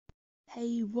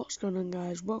Hey, what's going on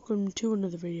guys? Welcome to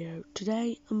another video.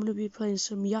 Today I'm going to be playing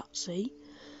some Yahtzee,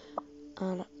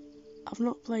 and I've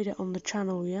not played it on the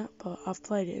channel yet, but I've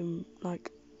played it in like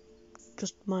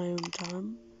just my own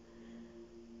time.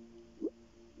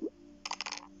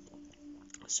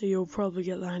 So you'll probably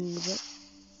get the hang of it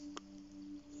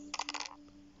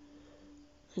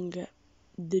and get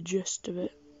the gist of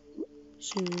it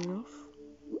soon enough.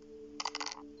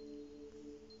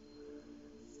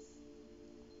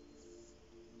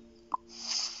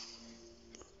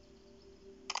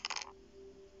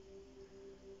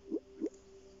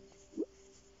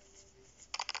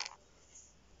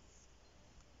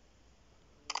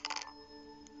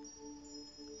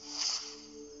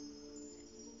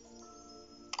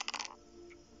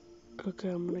 Okay,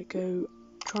 I'm gonna go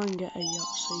try and get a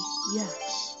Yahtzee.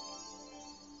 Yes!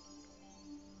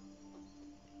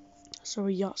 So a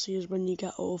Yahtzee is when you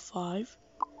get all 5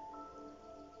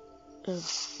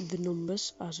 of the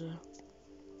numbers as a,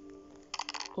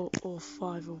 or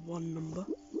 5 of one number.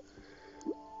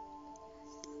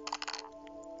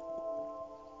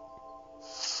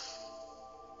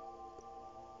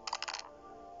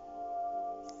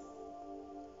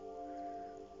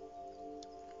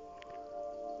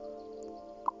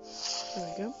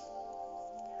 There we go.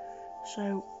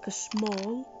 So a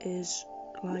small is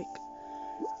like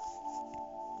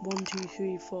 1, 2,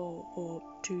 3, 4, or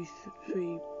 2,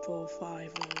 3, 4,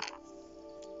 5,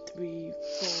 or 3,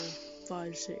 4,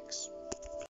 5, 6.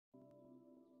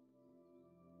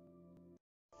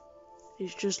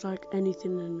 It's just like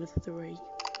anything in a 3.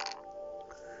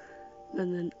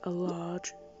 And then a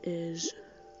large is,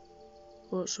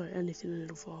 well, sorry, anything in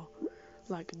a 4.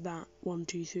 Like that, 1,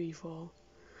 2, 3, 4.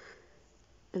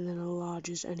 And then a large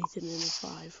is anything in a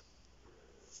 5.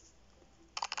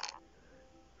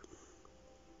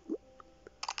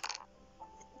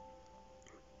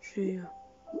 So yeah.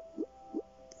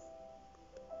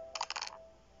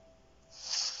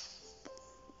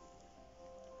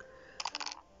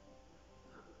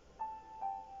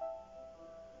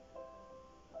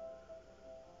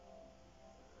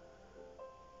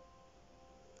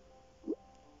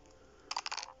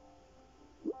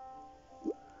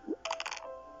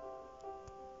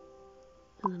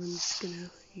 And then I'm just gonna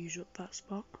use up that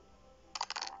spot.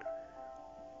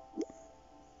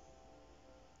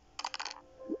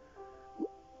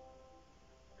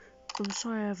 I'm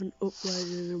sorry I haven't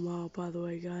uploaded in a while, by the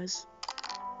way, guys.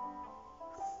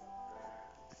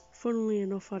 Funnily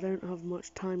enough, I don't have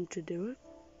much time to do it,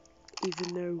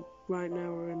 even though right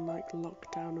now we're in like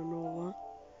lockdown and all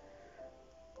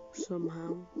that.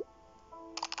 Somehow,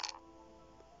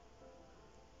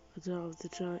 I don't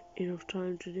have enough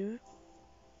time to do it.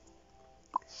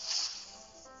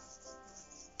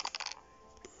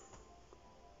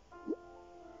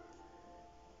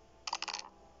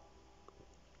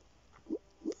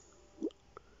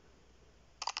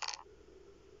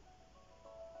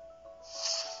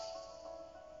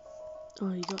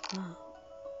 Oh, you got that.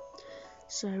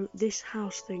 So this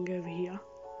house thing over here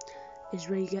is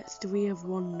where you get 3 of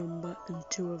one number and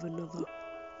 2 of another.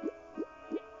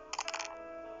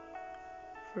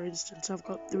 For instance, I've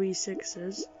got 3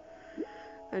 6s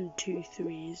and 2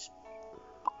 3s.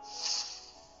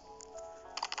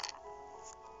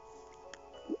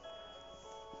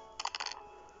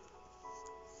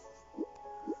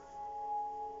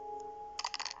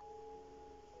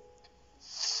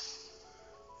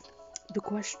 The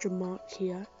question mark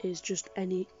here is just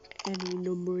any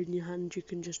number in your hand you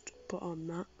can just put on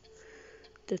that.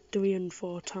 The 3 and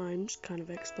 4 times kind of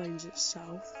explains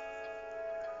itself.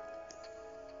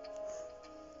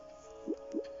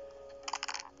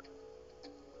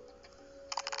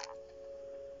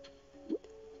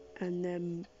 And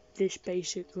then this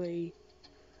basically,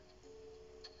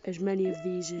 as many of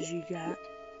these as you get,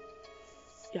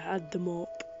 you add them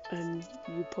up and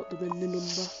you put them in the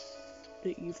number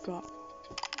that you've got,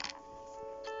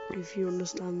 if you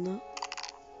understand that.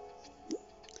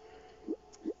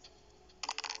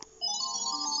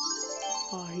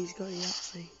 Oh, he's got a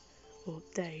Yahtzee, or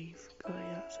Dave got a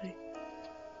Yahtzee.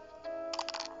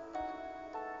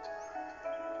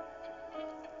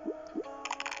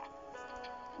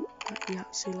 That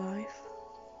Yahtzee life.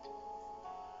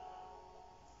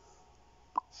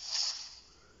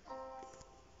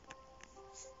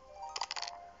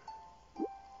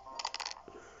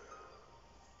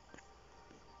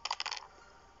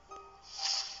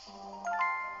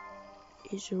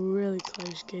 It's a really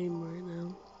close game right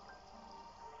now.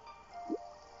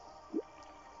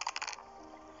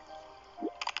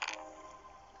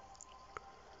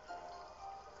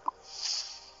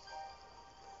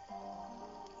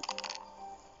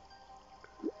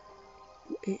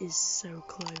 it is so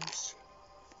close.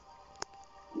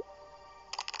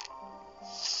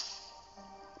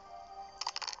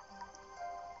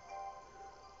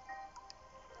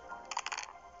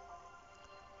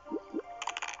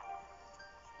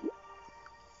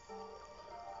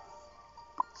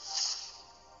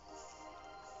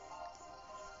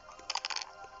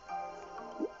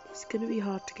 It's going to be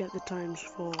hard to get the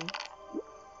 ×4.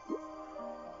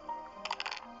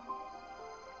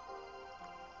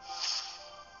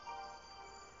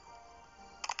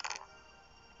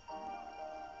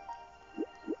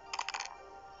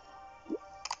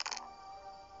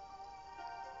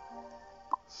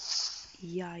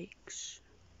 Yikes.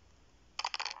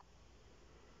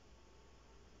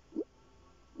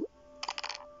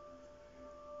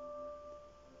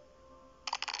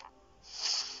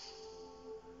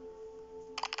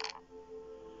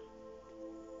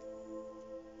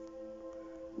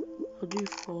 I'll do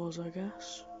 4s, I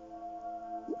guess.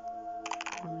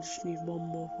 I just need one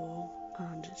more 4,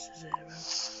 and it's a 0.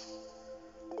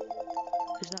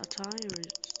 Is that a tie, or is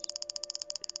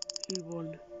he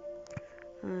won?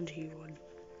 And he won.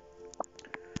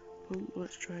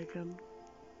 Let's try again.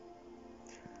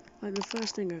 Like, the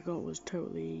first thing I got was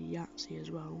totally Yahtzee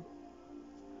as well.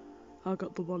 I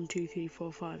got the 1, 2, 3,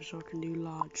 4, 5, so I can do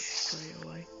large straight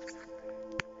away.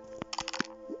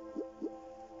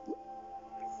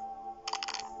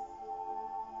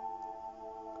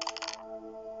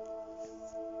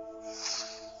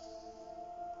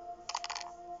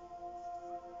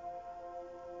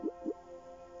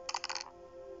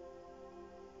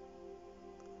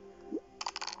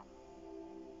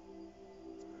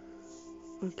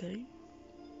 Okay.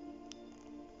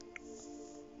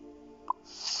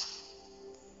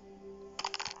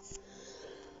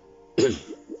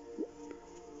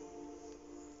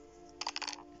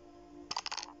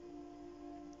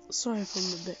 Sorry if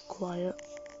I'm a bit quiet.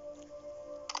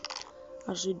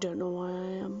 I actually don't know why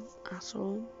I am at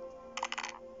all.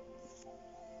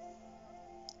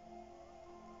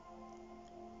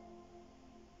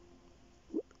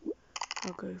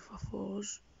 I'll go for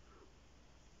 4s.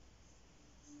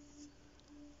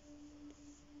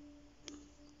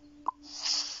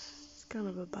 It's kind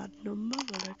of a bad number,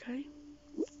 but okay.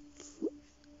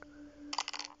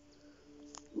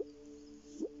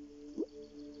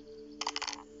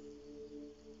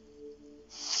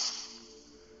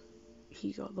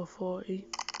 He got the 40.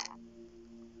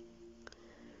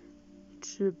 Which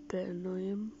is a bit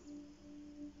annoying.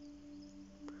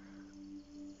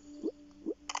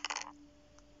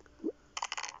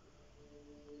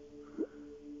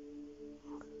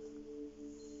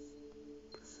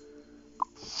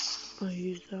 I'll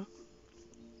use that.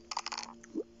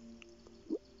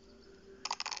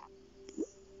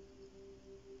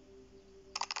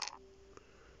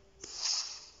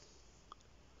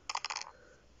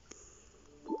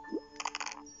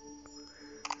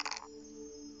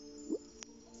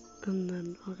 And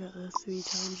then I'll get the 3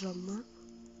 times on that.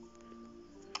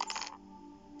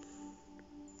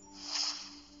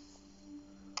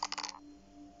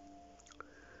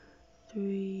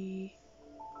 Three.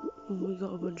 And we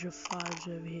got a bunch of 5s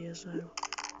over here, so. I'll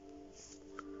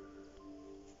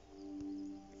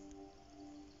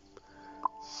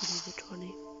do the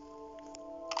 20.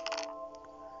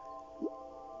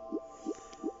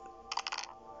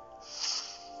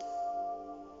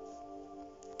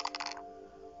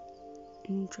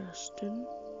 Interesting.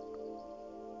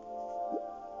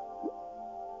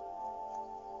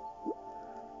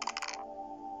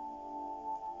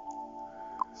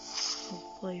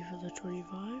 I'll play for the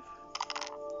 25.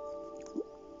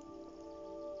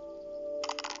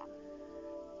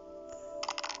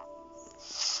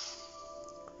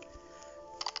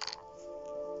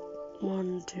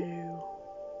 One, 2.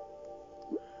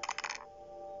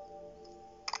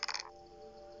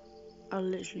 I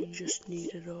literally just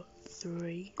needed a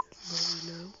 3, but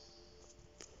you know.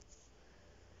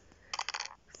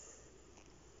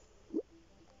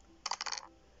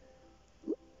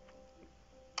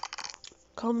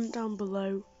 Comment down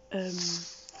below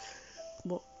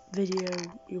what video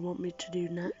you want me to do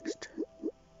next,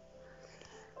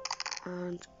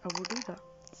 and I will do that.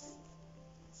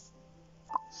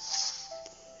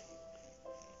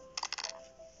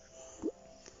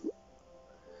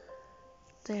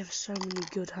 They have so many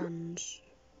good hands.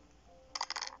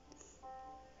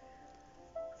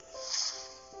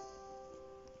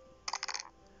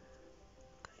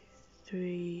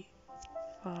 Three,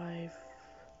 5.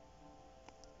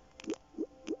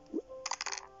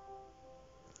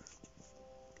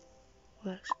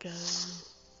 Let's go.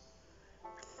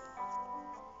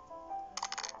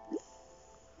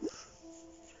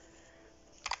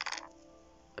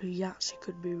 A Yahtzee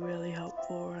could be really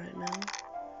helpful right now,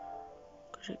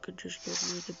 because it could just give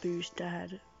me the boost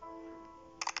ahead.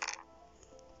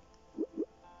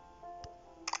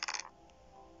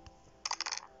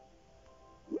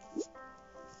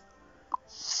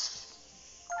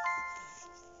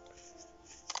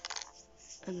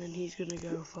 And then he's gonna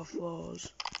go for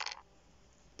fours,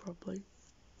 probably.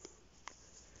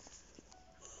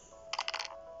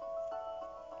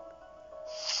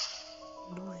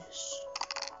 Nice.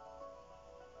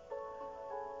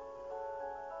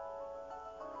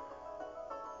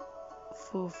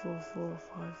 Four, 4, 4,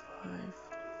 5, 5.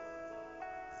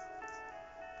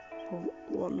 Or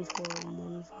 1, 4, and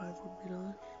 1, 5 would be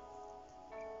nice.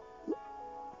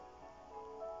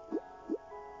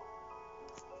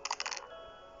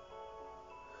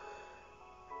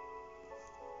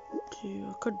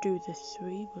 I could do the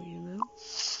 3, but you know,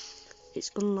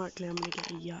 it's unlikely I'm gonna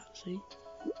get a Yahtzee.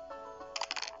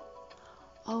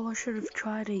 Oh, I should have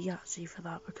tried a Yahtzee for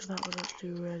that, because that was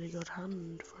actually a really good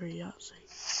hand for a Yahtzee.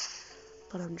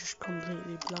 But I'm just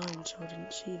completely blind, so I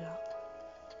didn't see that.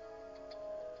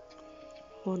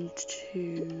 1,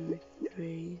 2,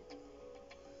 3.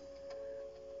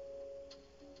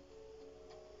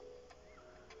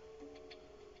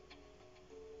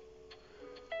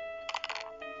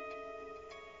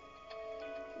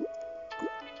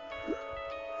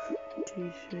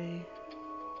 Two, 3,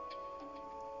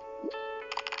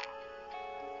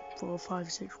 4,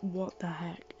 5, 6. What the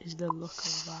heck is the look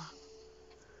of that?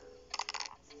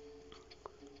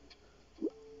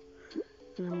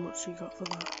 And then what's he got for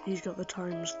that? He's got the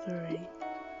times 3.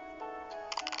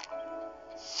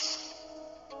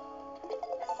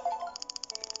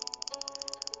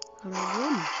 And I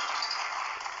won.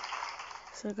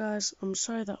 So guys, I'm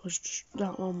sorry that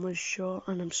one was short,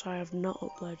 and I'm sorry I've not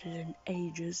uploaded in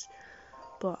ages.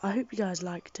 But I hope you guys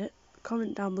liked it.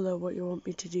 Comment down below what you want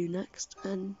me to do next,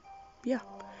 and yeah,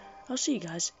 I'll see you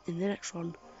guys in the next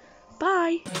one.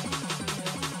 Bye!